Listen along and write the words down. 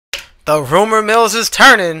The rumor mills is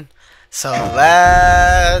turning, so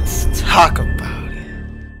let's talk about it.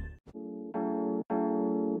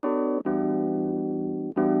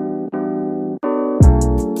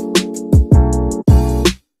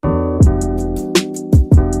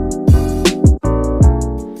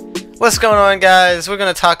 What's going on, guys? We're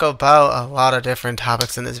going to talk about a lot of different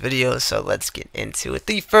topics in this video, so let's get into it.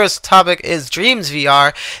 The first topic is Dreams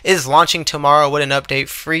VR is launching tomorrow with an update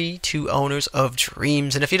free to owners of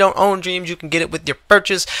Dreams. And if you don't own Dreams, you can get it with your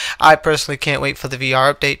purchase. I personally can't wait for the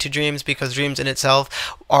VR update to Dreams because Dreams in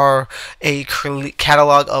itself are a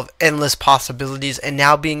catalog of endless possibilities, and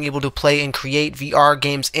now being able to play and create VR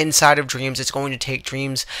games inside of Dreams, it's going to take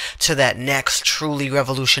Dreams to that next truly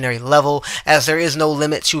revolutionary level, as there is no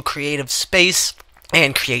limit to creative space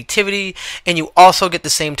and creativity, and you also get the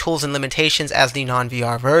same tools and limitations as the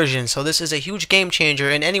non-VR version. So this is a huge game changer,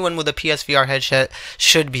 and anyone with a PSVR headset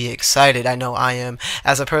should be excited. I know I am.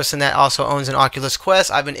 As a person that also owns an Oculus Quest,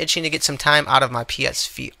 I've been itching to get some time out of my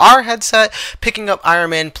PSVR headset. Picking up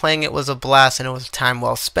Iron Man, playing it was a blast, and it was time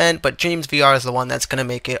well spent, but Dreams VR is the one that's going to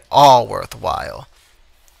make it all worthwhile.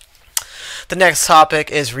 The next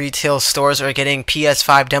topic is retail stores are getting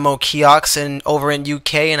PS5 demo kiosks over in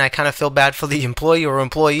UK, and I kind of feel bad for the employee or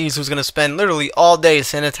employees who's going to spend literally all day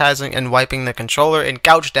sanitizing and wiping the controller and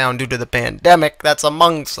couch down due to the pandemic that's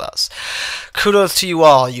amongst us. Kudos to you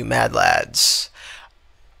all, you mad lads.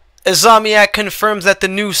 Insomniac confirms that the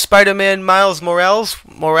new Spider-Man Miles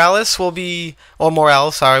Morales will be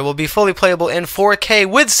fully playable in 4K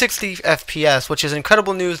with 60 FPS, which is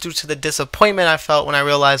incredible news due to the disappointment I felt when I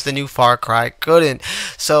realized the new Far Cry couldn't.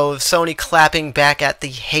 So Sony clapping back at the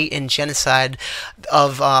hate and genocide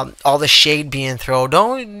of all the shade being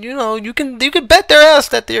thrown. You can bet their ass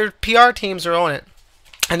that their PR teams are on it,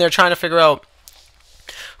 and they're trying to figure out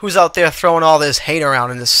who's out there throwing all this hate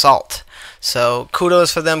around and this salt. So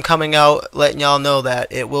kudos for them coming out, letting y'all know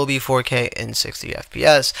that it will be 4K and 60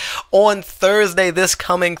 FPS. On Thursday, this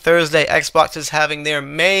coming Thursday, Xbox is having their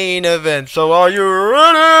main event. So are you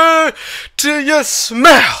ready? Do you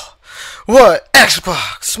smell what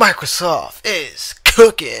Xbox Microsoft is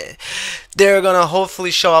cooking? They're going to hopefully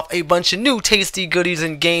show off a bunch of new tasty goodies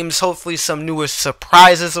and games. Hopefully some newer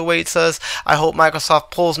surprises awaits us. I hope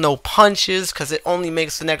Microsoft pulls no punches, because it only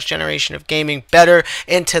makes the next generation of gaming better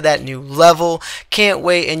into that new level. Can't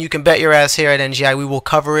wait, and you can bet your ass here at NGI we will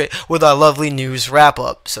cover it with our lovely news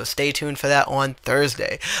wrap-up. So stay tuned for that on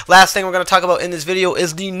Thursday. Last thing we're going to talk about in this video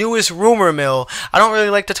is the newest rumor mill. I don't really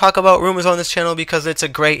like to talk about rumors on this channel because it's a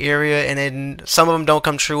gray area, and some of them don't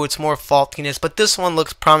come true. It's more faultiness, but this one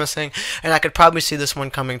looks promising, and I could probably see this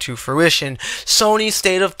one coming to fruition. Sony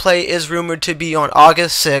State of Play is rumored to be on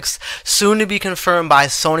August 6th, soon to be confirmed by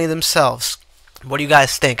Sony themselves. What do you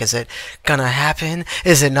guys think? Is it gonna happen?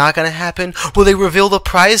 Is it not gonna happen? Will they reveal the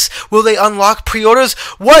price? Will they unlock pre-orders?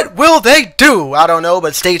 What will they do? I don't know,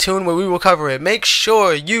 but stay tuned where we will cover it. Make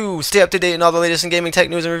sure you stay up to date in all the latest in gaming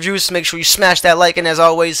tech news and reviews. Make sure you smash that like, and as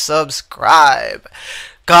always, subscribe.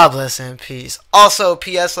 God bless and peace. Also,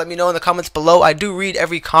 P.S. let me know in the comments below. I do read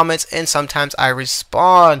every comment, and sometimes I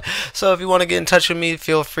respond. So if you want to get in touch with me,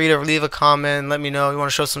 feel free to leave a comment. Let me know if you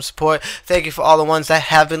want to show some support. Thank you for all the ones that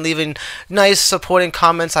have been leaving nice supporting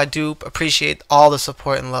comments. I do appreciate all the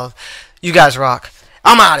support and love. You guys rock.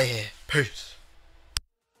 I'm out of here. Peace.